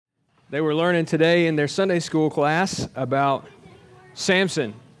They were learning today in their Sunday school class about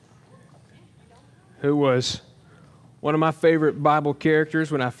Samson, who was one of my favorite Bible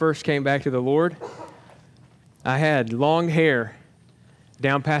characters when I first came back to the Lord. I had long hair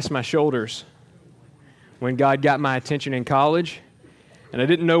down past my shoulders when God got my attention in college, and I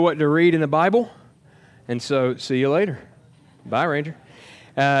didn't know what to read in the Bible, and so see you later. Bye, Ranger.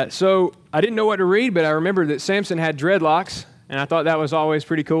 So I didn't know what to read, but I remembered that Samson had dreadlocks, and I thought that was always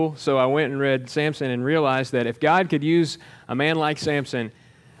pretty cool, so I went and read Samson and realized that if God could use a man like Samson,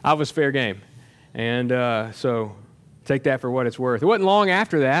 I was fair game. And so take that for what it's worth. It wasn't long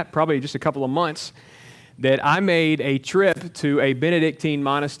after that, probably just a couple of months, that I made a trip to a Benedictine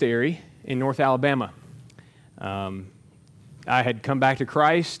monastery in North Alabama. I had come back to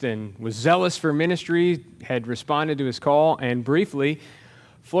Christ and was zealous for ministry, had responded to his call, and briefly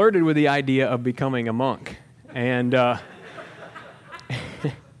flirted with the idea of becoming a monk. And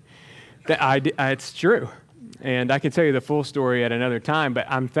it's true. And I can tell you the full story at another time, but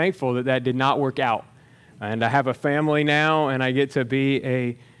I'm thankful that that did not work out. And I have a family now, and I get to be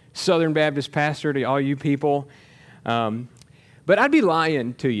a Southern Baptist pastor to all you people. But I'd be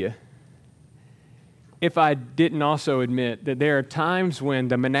lying to you if I didn't also admit that there are times when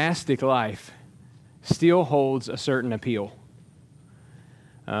the monastic life still holds a certain appeal.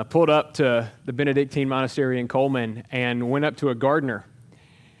 Pulled up to the Benedictine monastery in Coleman and went up to a gardener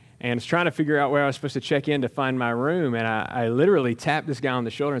and was trying to figure out where I was supposed to check in to find my room. And I literally tapped this guy on the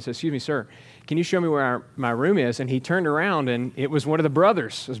shoulder and said, "Excuse me, sir, can you show me where my room is?" And he turned around, and it was one of the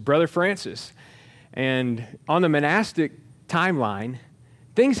brothers. It was Brother Francis. And on the monastic timeline,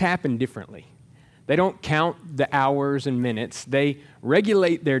 things happen differently. They don't count the hours and minutes. They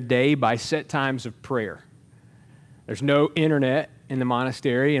regulate their day by set times of prayer. There's no internet in the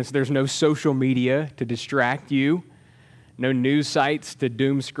monastery, and so there's no social media to distract you. No news sites to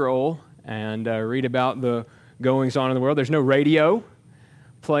doom scroll and read about the goings-on in the world. There's no radio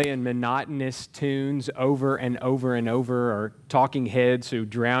playing monotonous tunes over and over and over, or talking heads who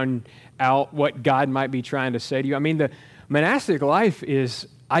drown out what God might be trying to say to you. I mean, the monastic life is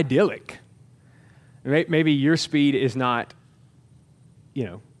idyllic. Maybe your speed is not,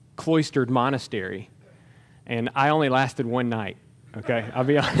 cloistered monastery, and I only lasted one night, okay? I'll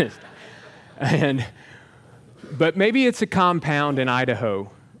be honest. But maybe it's a compound in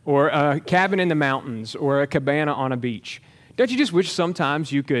Idaho, or a cabin in the mountains, or a cabana on a beach. Don't you just wish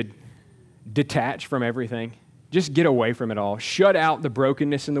sometimes you could detach from everything? Just get away from it all. Shut out the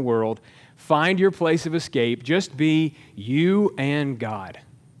brokenness in the world. Find your place of escape. Just be you and God.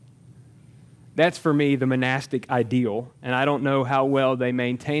 That's, for me, the monastic ideal, and I don't know how well they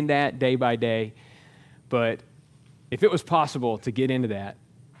maintain that day by day, but if it was possible to get into that,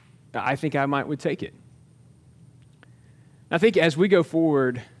 I think I would take it. I think as we go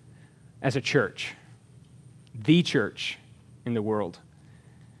forward as a church, the church in the world,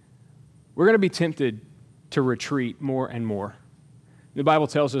 we're going to be tempted to retreat more and more. The Bible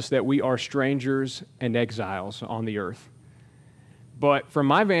tells us that we are strangers and exiles on the earth. But from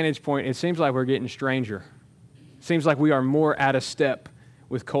my vantage point, it seems like we're getting stranger. It seems like we are more out of step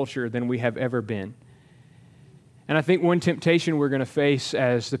with culture than we have ever been. And I think one temptation we're going to face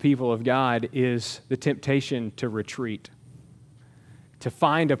as the people of God is the temptation to retreat, to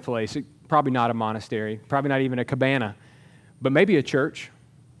find a place, probably not a monastery, probably not even a cabana, but maybe a church,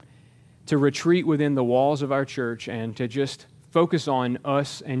 to retreat within the walls of our church and to just focus on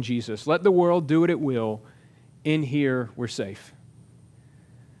us and Jesus. Let the world do what it will. In here, we're safe.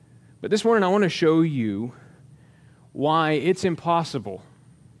 But this morning, I want to show you why it's impossible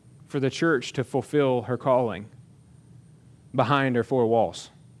for the church to fulfill her calling behind her four walls,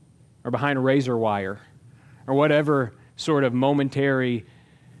 or behind a razor wire, or whatever sort of momentary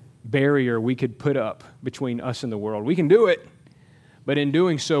barrier we could put up between us and the world. We can do it, but in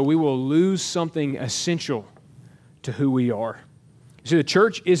doing so, we will lose something essential to who we are. You see, the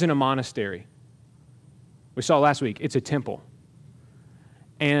church isn't a monastery. We saw last week, it's a temple.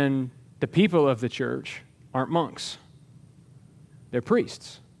 And the people of the church aren't monks. They're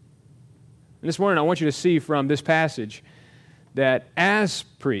priests. And this morning, I want you to see from this passage that as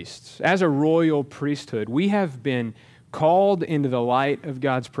priests, as a royal priesthood, we have been called into the light of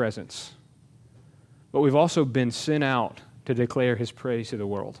God's presence, but we've also been sent out to declare His praise to the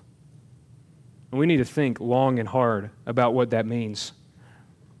world. And we need to think long and hard about what that means.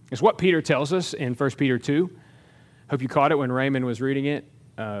 It's what Peter tells us in 1 Peter 2. Hope you caught it when Raymond was reading it.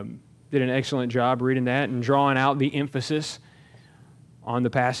 Did an excellent job reading that and drawing out the emphasis on the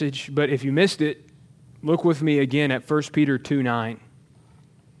passage. But if you missed it, look with me again at 1 Peter 2:9.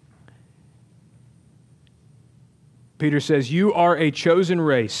 Peter says, "You are a chosen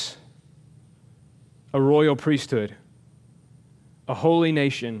race, a royal priesthood, a holy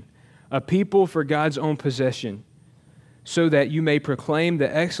nation, a people for God's own possession, so that you may proclaim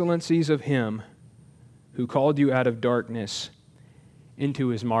the excellencies of Him who called you out of darkness into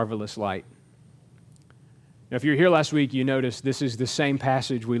His marvelous light. Now, if you were here last week, you noticed this is the same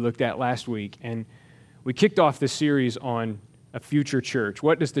passage we looked at last week, and we kicked off this series on a future church.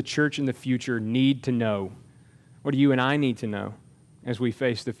 What does the church in the future need to know? What do you and I need to know as we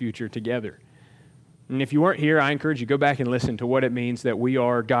face the future together? And if you weren't here, I encourage you to go back and listen to what it means that we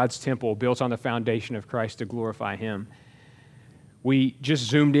are God's temple built on the foundation of Christ to glorify Him. We just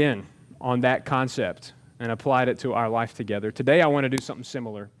zoomed in on that concept and applied it to our life together. Today, I want to do something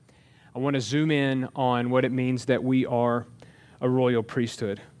similar. I want to zoom in on what it means that we are a royal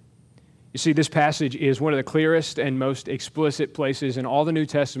priesthood. You see, this passage is one of the clearest and most explicit places in all the New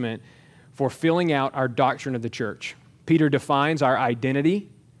Testament for filling out our doctrine of the church. Peter defines our identity,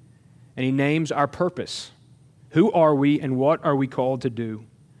 and he names our purpose. Who are we and what are we called to do?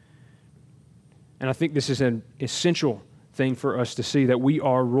 And I think this is an essential thing for us to see, that we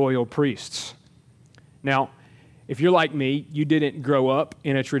are royal priests. Now, if you're like me, you didn't grow up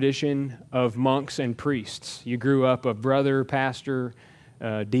in a tradition of monks and priests. You grew up a brother, pastor,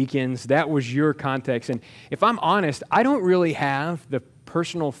 deacons. That was your context. And if I'm honest, I don't really have the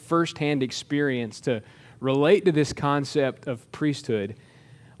personal firsthand experience to relate to this concept of priesthood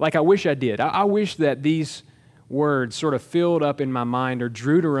like I wish I did. I wish that these words sort of filled up in my mind or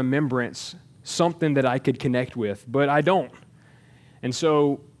drew to remembrance something that I could connect with, but I don't. And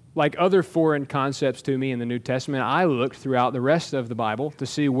so, like other foreign concepts to me in the New Testament, I looked throughout the rest of the Bible to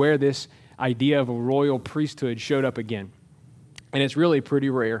see where this idea of a royal priesthood showed up again. And it's really pretty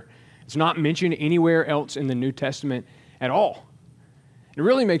rare. It's not mentioned anywhere else in the New Testament at all. It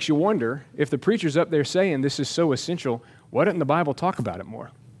really makes you wonder, if the preacher's up there saying this is so essential, why didn't the Bible talk about it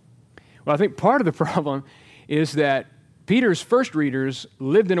more? Well, I think part of the problem is that Peter's first readers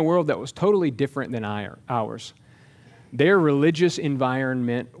lived in a world that was totally different than ours. Their religious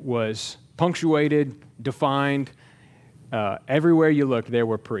environment was punctuated, defined. Everywhere you looked, there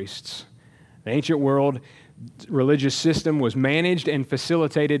were priests. The ancient world religious system was managed and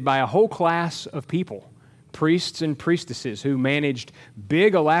facilitated by a whole class of people, priests and priestesses, who managed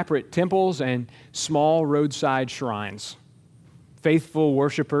big, elaborate temples and small roadside shrines. Faithful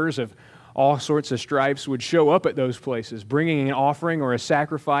worshipers of all sorts of stripes would show up at those places, bringing an offering or a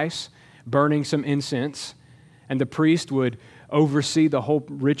sacrifice, burning some incense, and the priest would oversee the whole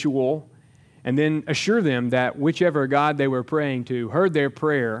ritual and then assure them that whichever God they were praying to heard their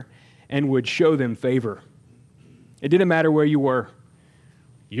prayer and would show them favor. It didn't matter where you were,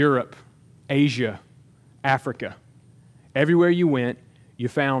 Europe, Asia, Africa. Everywhere you went, you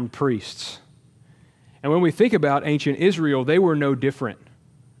found priests. And when we think about ancient Israel, they were no different.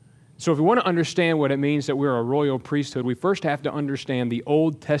 So if we want to understand what it means that we're a royal priesthood, we first have to understand the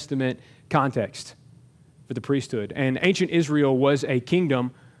Old Testament context for the priesthood. And ancient Israel was a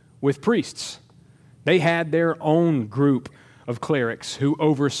kingdom with priests. They had their own group of clerics who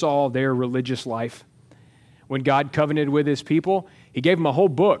oversaw their religious life. When God covenanted with His people, He gave them a whole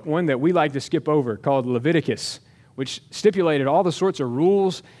book, one that we like to skip over, called Leviticus, which stipulated all the sorts of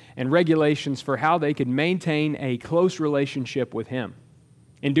rules and regulations for how they could maintain a close relationship with Him.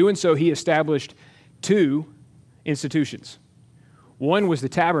 In doing so, He established two institutions. One was the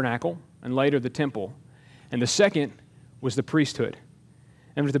tabernacle, and later the temple, and the second was the priesthood.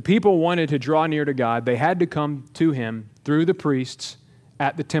 And if the people wanted to draw near to God, they had to come to Him through the priests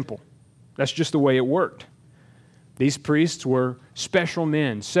at the temple. That's just the way it worked. These priests were special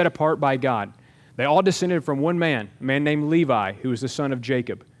men set apart by God. They all descended from one man, a man named Levi, who was the son of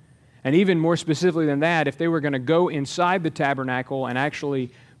Jacob. And even more specifically than that, if they were going to go inside the tabernacle and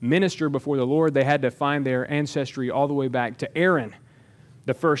actually minister before the Lord, they had to find their ancestry all the way back to Aaron,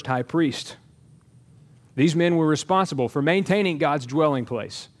 the first high priest. These men were responsible for maintaining God's dwelling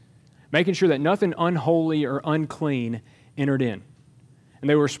place, making sure that nothing unholy or unclean entered in. And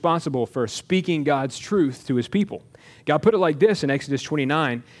they were responsible for speaking God's truth to His people. God put it like this in Exodus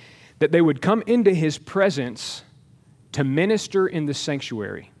 29, that they would come into His presence to minister in the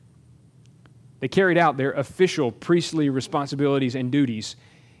sanctuary. They carried out their official priestly responsibilities and duties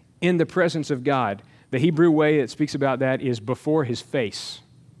in the presence of God. The Hebrew way that speaks about that is before His face.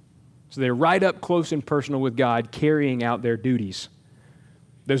 So they're right up close and personal with God, carrying out their duties.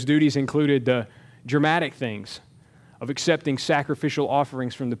 Those duties included the dramatic things of accepting sacrificial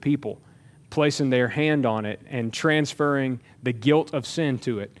offerings from the people, placing their hand on it and transferring the guilt of sin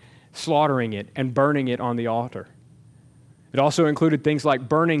to it, slaughtering it and burning it on the altar. It also included things like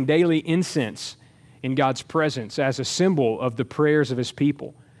burning daily incense in God's presence as a symbol of the prayers of His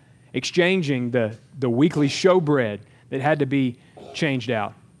people, exchanging the weekly showbread that had to be changed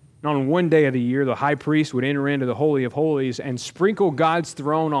out. And on one day of the year, the high priest would enter into the Holy of Holies and sprinkle God's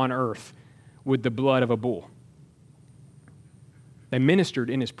throne on earth with the blood of a bull. They ministered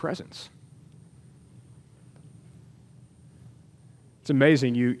in his presence. It's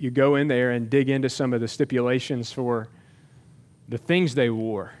amazing. You go in there and dig into some of the stipulations for the things they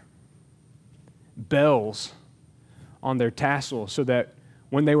wore. Bells on their tassels so that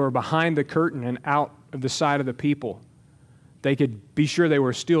when they were behind the curtain and out of the sight of the people, they could be sure they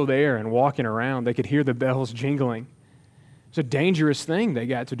were still there and walking around. They could hear the bells jingling. It's a dangerous thing they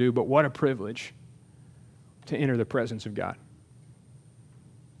got to do, but what a privilege to enter the presence of God.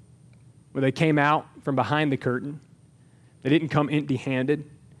 When they came out from behind the curtain, they didn't come empty-handed,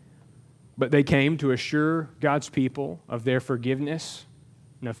 but they came to assure God's people of their forgiveness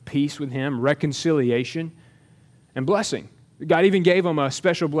and of peace with Him, reconciliation, and blessing. God even gave them a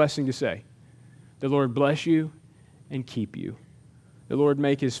special blessing to say, "The Lord bless you and keep you. The Lord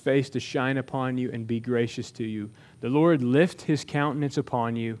make His face to shine upon you and be gracious to you. The Lord lift His countenance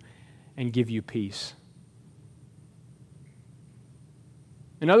upon you and give you peace."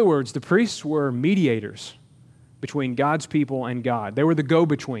 In other words, the priests were mediators between God's people and God. They were the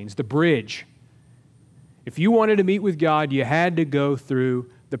go-betweens, the bridge. If you wanted to meet with God, you had to go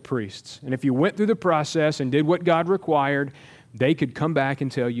through the priests. And if you went through the process and did what God required, they could come back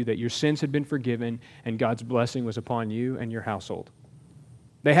and tell you that your sins had been forgiven and God's blessing was upon you and your household.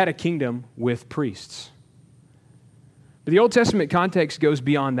 They had a kingdom with priests. But the Old Testament context goes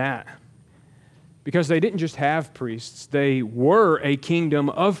beyond that, because they didn't just have priests, they were a kingdom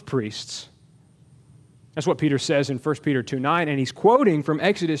of priests. That's what Peter says in 1 Peter 2:9, and he's quoting from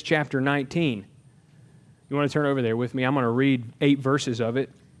Exodus chapter 19. You want to turn over there with me? I'm going to read 8 verses of it.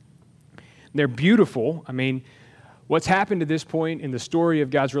 They're beautiful. I mean, what's happened to this point in the story of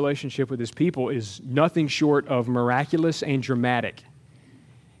God's relationship with His people is nothing short of miraculous and dramatic.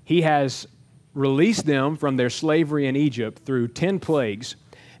 He has released them from their slavery in Egypt through 10 plagues,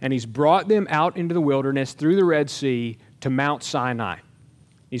 and He's brought them out into the wilderness through the Red Sea to Mount Sinai.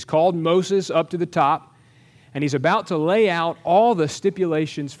 He's called Moses up to the top, and he's about to lay out all the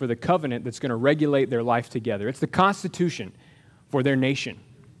stipulations for the covenant that's going to regulate their life together. It's the constitution for their nation.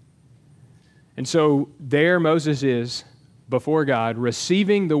 And so there Moses is before God,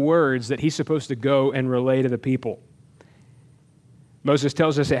 receiving the words that he's supposed to go and relay to the people. Moses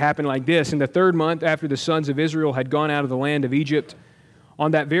tells us it happened like this. In the 3rd month after the sons of Israel had gone out of the land of Egypt,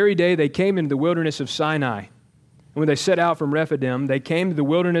 on that very day they came into the wilderness of Sinai. And when they set out from Rephidim, they came to the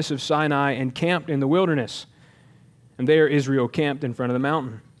wilderness of Sinai and camped in the wilderness. And there Israel camped in front of the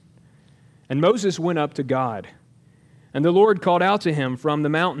mountain. And Moses went up to God. And the Lord called out to him from the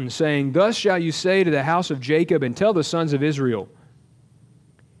mountain, saying, "Thus shall you say to the house of Jacob and tell the sons of Israel,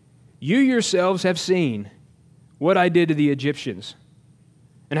 you yourselves have seen what I did to the Egyptians,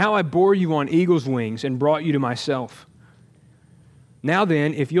 and how I bore you on eagle's wings and brought you to myself. Now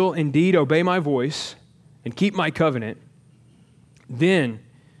then, if you'll indeed obey my voice and keep my covenant, then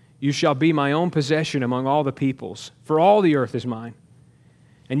you shall be my own possession among all the peoples, for all the earth is mine.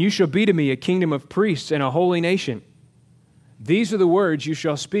 And you shall be to me a kingdom of priests and a holy nation. These are the words you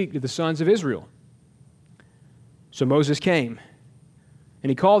shall speak to the sons of Israel." So Moses came, and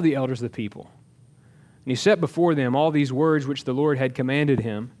he called the elders of the people. And he set before them all these words which the Lord had commanded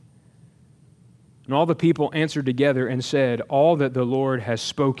him. And all the people answered together and said, "All that the Lord has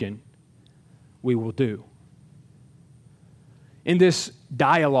spoken, we will do." In this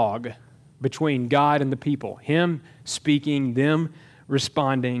dialogue between God and the people, Him speaking, them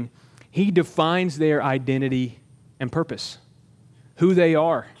responding, He defines their identity and purpose, who they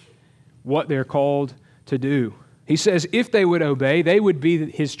are, what they're called to do. He says if they would obey, they would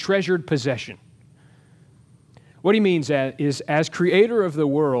be His treasured possession. What He means is, as creator of the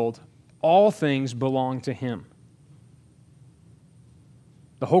world, all things belong to Him.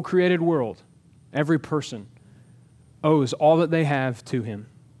 The whole created world, every person, owes all that they have to Him.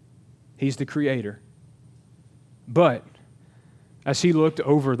 He's the creator. But as He looked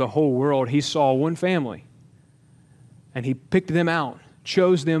over the whole world, He saw one family, and He picked them out,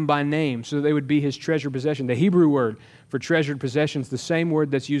 chose them by name so that they would be His treasured possession. The Hebrew word for treasured possessions, the same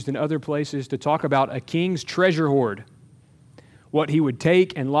word that's used in other places to talk about a king's treasure hoard, what he would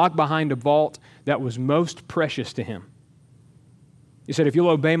take and lock behind a vault that was most precious to him. He said, if you'll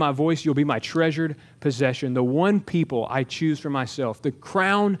obey my voice, you'll be my treasured possession, the one people I choose for myself, the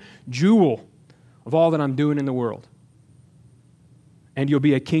crown jewel of all that I'm doing in the world. And you'll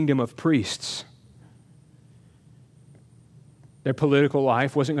be a kingdom of priests. Their political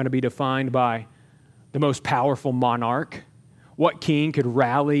life wasn't going to be defined by the most powerful monarch, what king could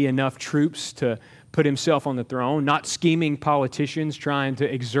rally enough troops to put himself on the throne, not scheming politicians trying to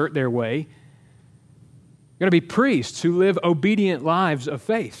exert their way. Going to be priests who live obedient lives of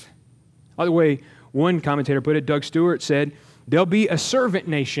faith. By the way, one commentator put it, Doug Stewart said, they'll be a servant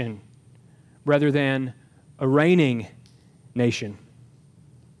nation rather than a reigning nation.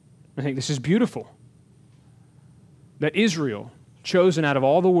 I think this is beautiful. That Israel, chosen out of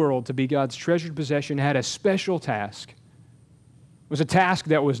all the world to be God's treasured possession, had a special task. It was a task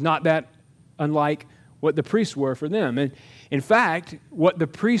that was not that unlike what the priests were for them. And in fact, what the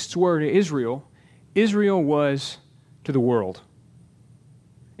priests were to Israel, Israel was to the world.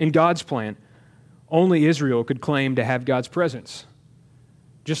 In God's plan, only Israel could claim to have God's presence.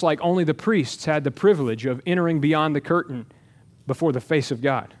 Just like only the priests had the privilege of entering beyond the curtain before the face of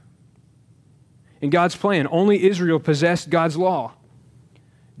God. In God's plan, only Israel possessed God's law,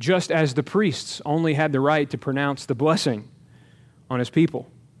 just as the priests only had the right to pronounce the blessing on his people.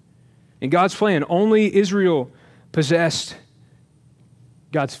 In God's plan, only Israel possessed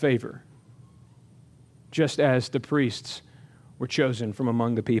God's favor, just as the priests were chosen from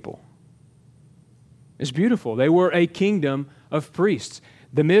among the people. It's beautiful. They were a kingdom of priests,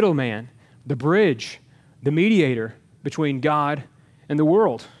 the middleman, the bridge, the mediator between God and the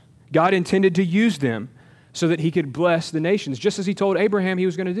world. God intended to use them so that he could bless the nations, just as he told Abraham he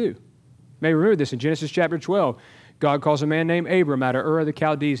was going to do. You may remember this in Genesis chapter 12. God calls a man named Abram out of Ur of the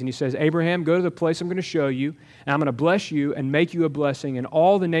Chaldees, and he says, Abraham, go to the place I'm going to show you, and I'm going to bless you and make you a blessing, and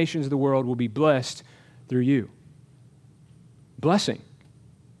all the nations of the world will be blessed through you. Blessing.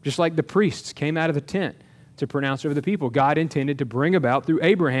 Just like the priests came out of the tent to pronounce over the people, God intended to bring about through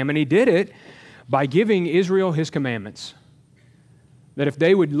Abraham, and he did it by giving Israel his commandments. That if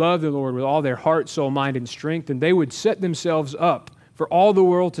they would love the Lord with all their heart, soul, mind, and strength, then they would set themselves up for all the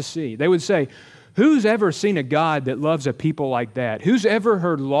world to see. They would say, who's ever seen a God that loves a people like that? Who's ever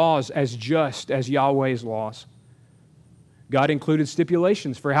heard laws as just as Yahweh's laws? God included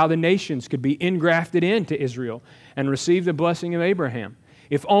stipulations for how the nations could be engrafted into Israel and receive the blessing of Abraham.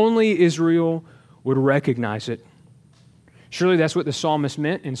 If only Israel would recognize it. Surely that's what the psalmist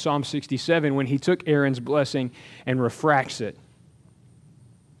meant in Psalm 67 when he took Aaron's blessing and refracts it.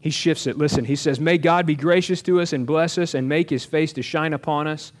 He shifts it. Listen, he says, may God be gracious to us and bless us and make his face to shine upon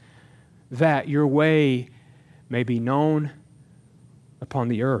us, that your way may be known upon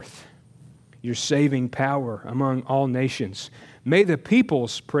the earth, your saving power among all nations. May the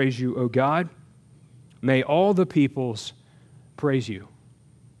peoples praise you, O God. May all the peoples praise you.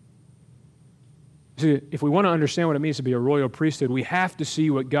 See, if we want to understand what it means to be a royal priesthood, we have to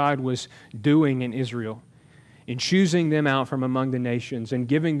see what God was doing in Israel, in choosing them out from among the nations and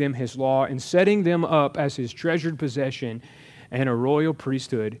giving them his law and setting them up as his treasured possession and a royal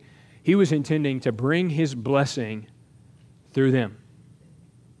priesthood. He was intending to bring his blessing through them.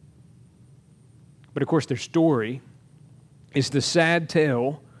 But of course, their story is the sad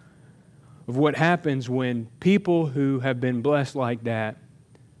tale of what happens when people who have been blessed like that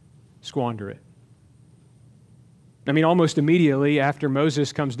squander it. I mean, almost immediately after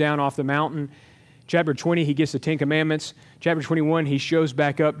Moses comes down off the mountain, chapter 20, he gets the Ten Commandments. Chapter 21, he shows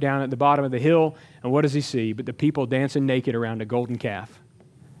back up down at the bottom of the hill, and what does he see? But the people dancing naked around a golden calf.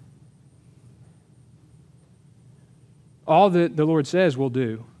 All that the Lord says we'll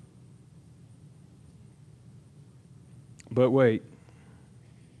do. But wait.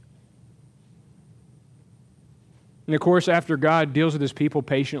 And of course, after God deals with his people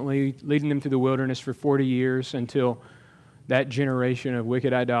patiently, leading them through the wilderness for 40 years until that generation of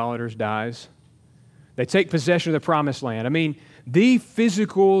wicked idolaters dies, they take possession of the promised land. I mean, the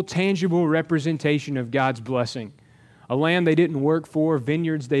physical, tangible representation of God's blessing. A land they didn't work for,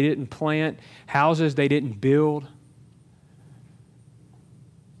 vineyards they didn't plant, houses they didn't build.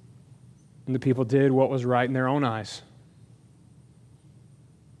 And the people did what was right in their own eyes.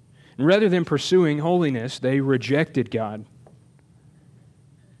 And rather than pursuing holiness, they rejected God.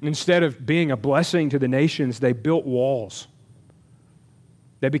 Instead of being a blessing to the nations, they built walls.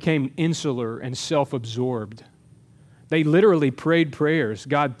 They became insular and self-absorbed. They literally prayed prayers.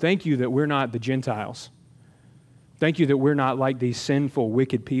 God, thank you that we're not the Gentiles. Thank you that we're not like these sinful,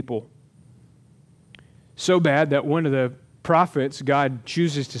 wicked people. So bad that one of the prophets God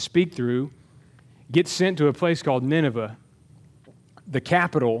chooses to speak through gets sent to a place called Nineveh, the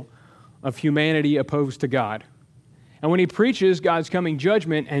capital of humanity opposed to God. And when he preaches God's coming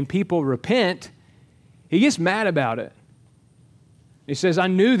judgment and people repent, he gets mad about it. He says, I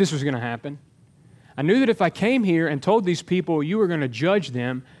knew this was going to happen. I knew that if I came here and told these people you were going to judge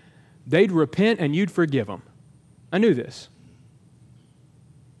them, they'd repent and you'd forgive them. I knew this.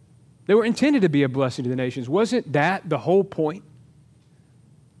 They were intended to be a blessing to the nations. Wasn't that the whole point?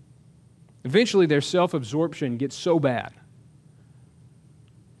 Eventually, their self-absorption gets so bad.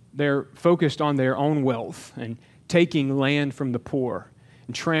 They're focused on their own wealth and taking land from the poor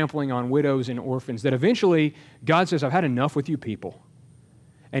and trampling on widows and orphans that eventually God says, I've had enough with you people.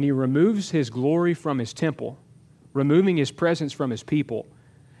 And he removes his glory from his temple, removing his presence from his people,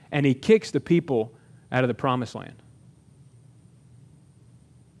 and he kicks the people out of the promised land.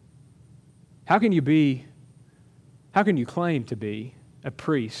 How can you claim to be a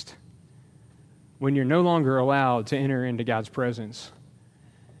priest when you're no longer allowed to enter into God's presence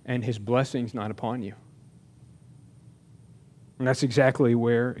and his blessing's not upon you? And that's exactly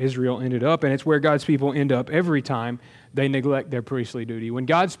where Israel ended up, and it's where God's people end up every time they neglect their priestly duty. When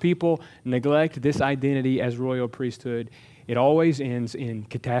God's people neglect this identity as royal priesthood, it always ends in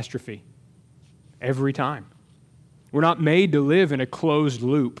catastrophe. Every time. We're not made to live in a closed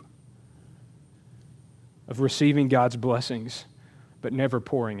loop of receiving God's blessings, but never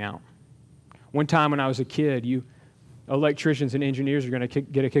pouring out. One time when I was a kid, you electricians and engineers are going to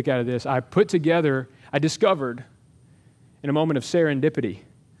get a kick out of this. I discovered in a moment of serendipity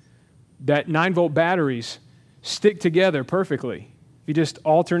that 9-volt batteries stick together perfectly. You just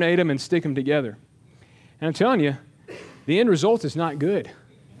alternate them and stick them together. And I'm telling you, the end result is not good.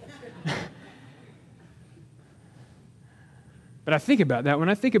 But I think about that when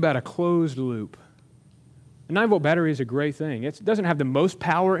I think about a closed loop. A 9-volt battery is a great thing. It doesn't have the most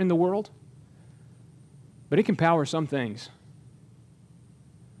power in the world, but it can power some things.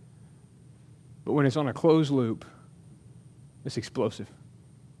 But when it's on a closed loop, it's explosive.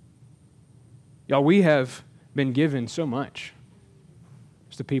 Y'all, we have been given so much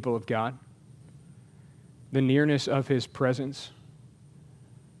as the people of God. The nearness of his presence.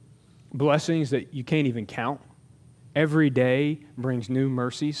 Blessings that you can't even count. Every day brings new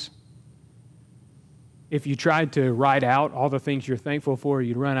mercies. If you tried to write out all the things you're thankful for,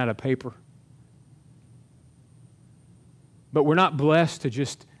 you'd run out of paper. But we're not blessed to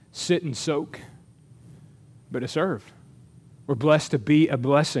just sit and soak, but to serve. We're blessed to be a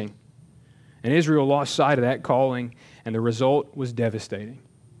blessing. And Israel lost sight of that calling, and the result was devastating.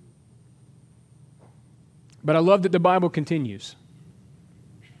 But I love that the Bible continues.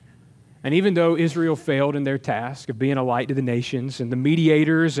 And even though Israel failed in their task of being a light to the nations and the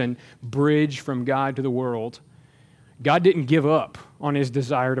mediators and bridge from God to the world, God didn't give up on his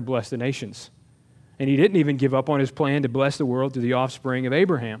desire to bless the nations. And he didn't even give up on his plan to bless the world through the offspring of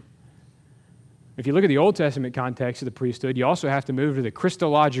Abraham. If you look at the Old Testament context of the priesthood, you also have to move to the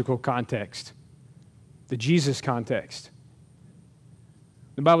Christological context, the Jesus context.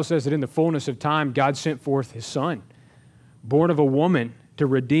 The Bible says that in the fullness of time, God sent forth his Son, born of a woman, to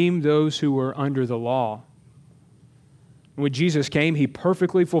redeem those who were under the law. When Jesus came, he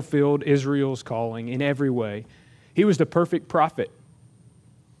perfectly fulfilled Israel's calling in every way. He was the perfect prophet,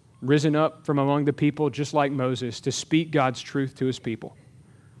 risen up from among the people just like Moses to speak God's truth to his people.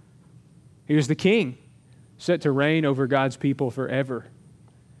 He was the king, set to reign over God's people forever.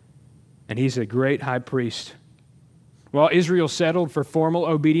 And he's a great high priest. While Israel settled for formal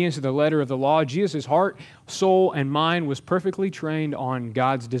obedience to the letter of the law, Jesus' heart, soul, and mind was perfectly trained on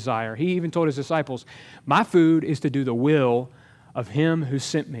God's desire. He even told his disciples, my food is to do the will of him who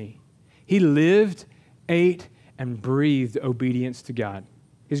sent me. He lived, ate, and breathed obedience to God.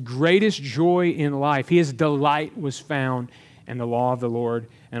 His greatest joy in life, his delight was found in the law of the Lord,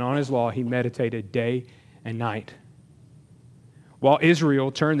 and on his law he meditated day and night. While Israel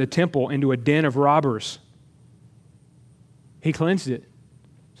turned the temple into a den of robbers, he cleansed it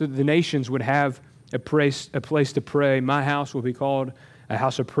so that the nations would have a place to pray. My house will be called a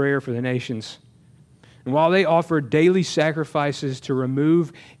house of prayer for the nations. And while they offered daily sacrifices to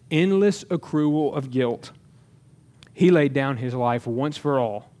remove endless accrual of guilt, he laid down his life once for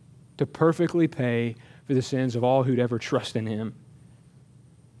all to perfectly pay for the sins of all who'd ever trust in him.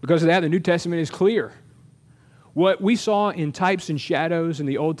 Because of that, the New Testament is clear. What we saw in types and shadows in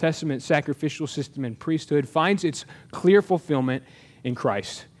the Old Testament sacrificial system and priesthood finds its clear fulfillment in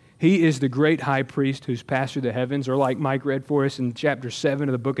Christ. He is the great high priest who's passed through the heavens, or like Mike read for us in chapter 7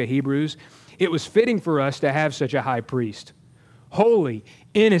 of the book of Hebrews, it was fitting for us to have such a high priest. Holy,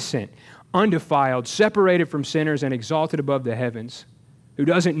 innocent, undefiled, separated from sinners and exalted above the heavens, who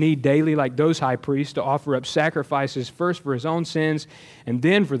doesn't need daily, like those high priests, to offer up sacrifices first for his own sins and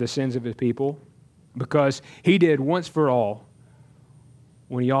then for the sins of his people, because he did once for all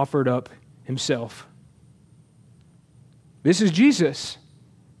when he offered up himself. This is Jesus,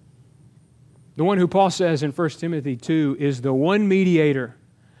 the one who Paul says in 1 Timothy 2 is the one mediator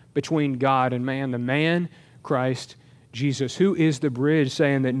between God and man, the man, Christ Jesus, who is the bridge,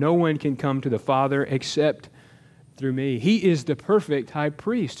 saying that no one can come to the Father except through me. He is the perfect high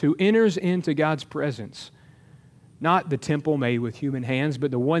priest who enters into God's presence. Not the temple made with human hands,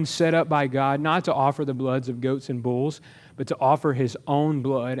 but the one set up by God, not to offer the bloods of goats and bulls, but to offer his own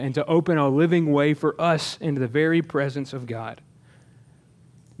blood and to open a living way for us into the very presence of God.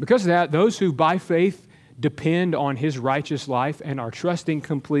 Because of that, those who by faith depend on his righteous life and are trusting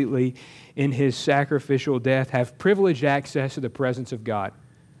completely in his sacrificial death have privileged access to the presence of God.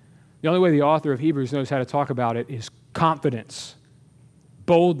 The only way the author of Hebrews knows how to talk about it is confidence,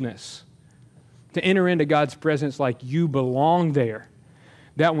 boldness, to enter into God's presence like you belong there.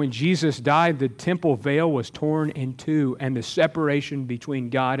 That when Jesus died, the temple veil was torn in two and the separation between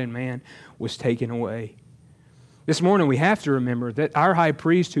God and man was taken away. This morning we have to remember that our high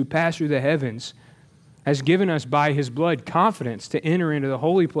priest who passed through the heavens has given us by his blood confidence to enter into the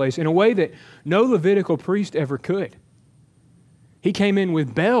holy place in a way that no Levitical priest ever could. He came in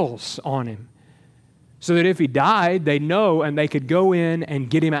with bells on him so that if he died, they'd know and they could go in and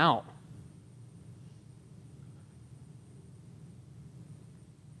get him out.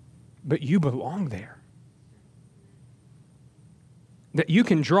 But you belong there. That you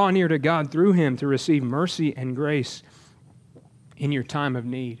can draw near to God through him to receive mercy and grace in your time of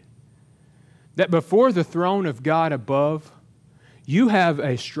need. That before the throne of God above, you have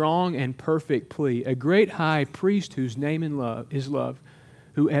a strong and perfect plea, a great high priest whose name is love,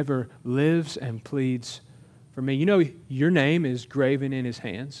 whoever lives and pleads for me. You know, your name is graven in his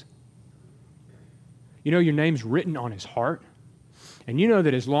hands. You know, your name's written on his heart. And you know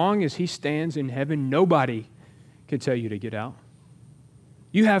that as long as he stands in heaven, nobody can tell you to get out.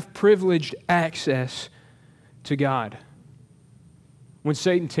 You have privileged access to God. When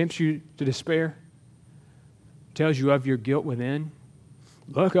Satan tempts you to despair, tells you of your guilt within,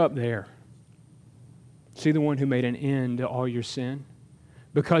 look up there. See the one who made an end to all your sin.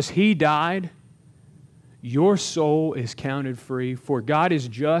 Because he died, your soul is counted free. For God is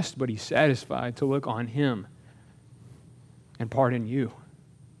just, but he's satisfied to look on him and pardon you.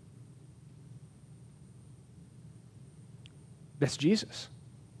 That's Jesus.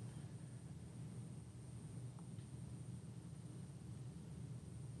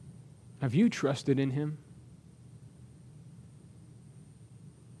 Have you trusted in him?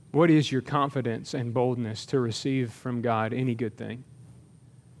 What is your confidence and boldness to receive from God any good thing?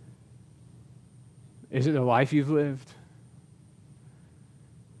 Is it the life you've lived?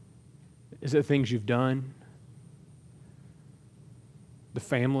 Is it things you've done? The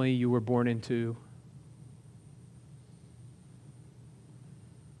family you were born into?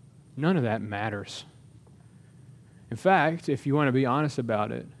 None of that matters. In fact, if you want to be honest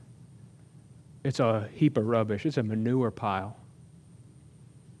about it, it's a heap of rubbish. It's a manure pile.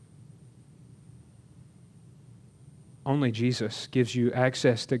 Only Jesus gives you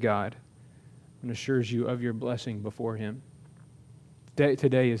access to God and assures you of your blessing before him.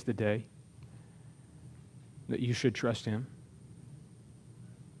 Today is the day that you should trust him.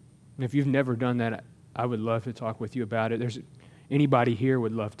 And if you've never done that, I would love to talk with you about it. There's anybody here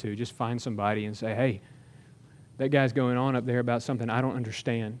would love to. Just find somebody and say, hey, that guy's going on up there about something I don't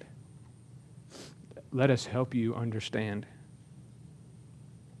understand. Let us help you understand.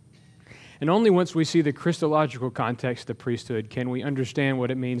 And only once we see the Christological context of priesthood can we understand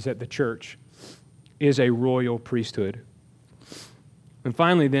what it means that the church is a royal priesthood. And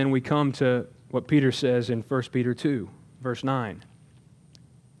finally, then, we come to what Peter says in 1 Peter 2, verse 9.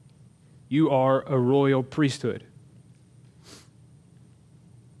 You are a royal priesthood.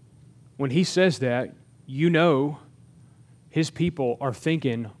 When he says that, you know his people are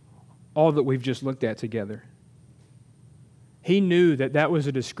thinking all that we've just looked at together. He knew that that was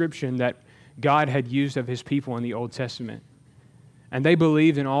a description that God had used of his people in the Old Testament. And they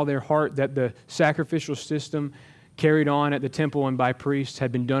believed in all their heart that the sacrificial system carried on at the temple and by priests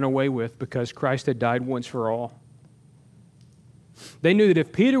had been done away with because Christ had died once for all. They knew that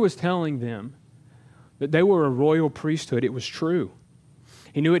if Peter was telling them that they were a royal priesthood, it was true.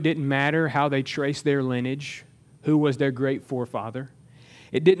 He knew it didn't matter how they traced their lineage, who was their great forefather.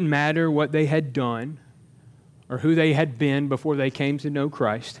 It didn't matter what they had done or who they had been before they came to know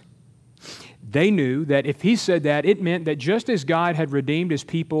Christ. They knew that if he said that, it meant that just as God had redeemed his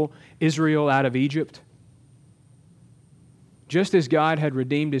people, Israel, out of Egypt, just as God had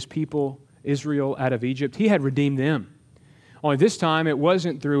redeemed his people, Israel, out of Egypt, he had redeemed them. Only this time it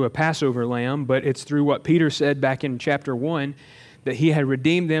wasn't through a Passover lamb, but it's through what Peter said back in chapter 1, that he had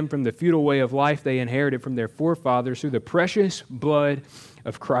redeemed them from the futile way of life they inherited from their forefathers through the precious blood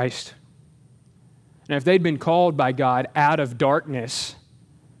of Christ. And if they'd been called by God out of darkness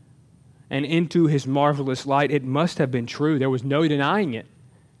and into his marvelous light, it must have been true. There was no denying it.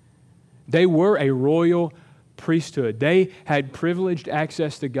 They were a royal priesthood. They had privileged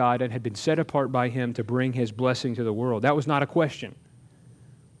access to God and had been set apart by Him to bring His blessing to the world. That was not a question.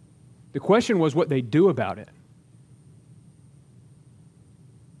 The question was what they do about it.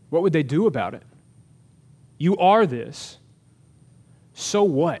 What would they do about it? You are this. So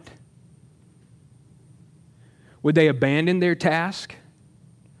what? Would they abandon their task?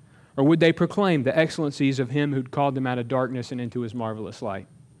 Or would they proclaim the excellencies of Him who'd called them out of darkness and into His marvelous light?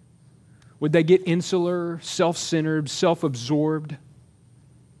 Would they get insular, self-centered, self-absorbed?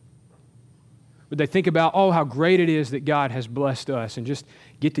 Would they think about, oh, how great it is that God has blessed us, and just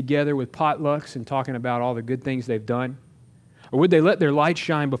get together with potlucks and talking about all the good things they've done? Or would they let their light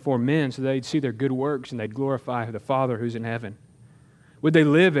shine before men so they'd see their good works and they'd glorify the Father who's in heaven? Would they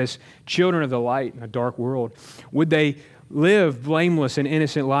live as children of the light in a dark world? Would they live blameless and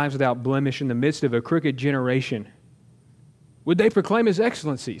innocent lives without blemish in the midst of a crooked generation? Would they proclaim His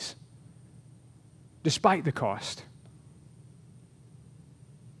excellencies despite the cost?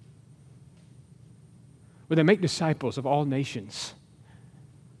 Would they make disciples of all nations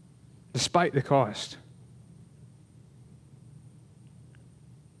despite the cost?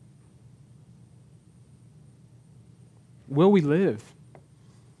 Will we live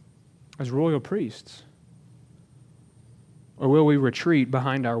as royal priests? Or will we retreat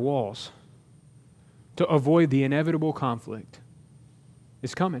behind our walls to avoid the inevitable conflict?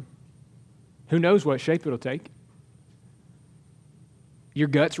 It's coming. Who knows what shape it'll take? Your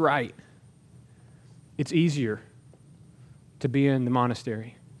gut's right. It's easier to be in the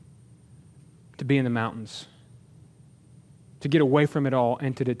monastery, to be in the mountains, to get away from it all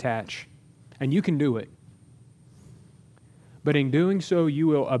and to detach. And you can do it. But in doing so, you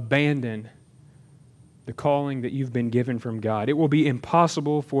will abandon the calling that you've been given from God. It will be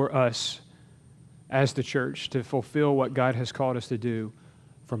impossible for us as the church to fulfill what God has called us to do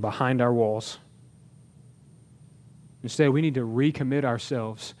from behind our walls. Instead, we need to recommit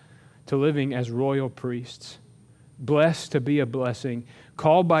ourselves to living as royal priests, blessed to be a blessing,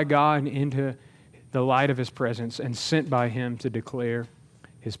 called by God into the light of His presence, and sent by Him to declare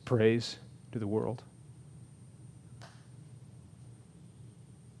His praise to the world.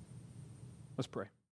 Let's pray.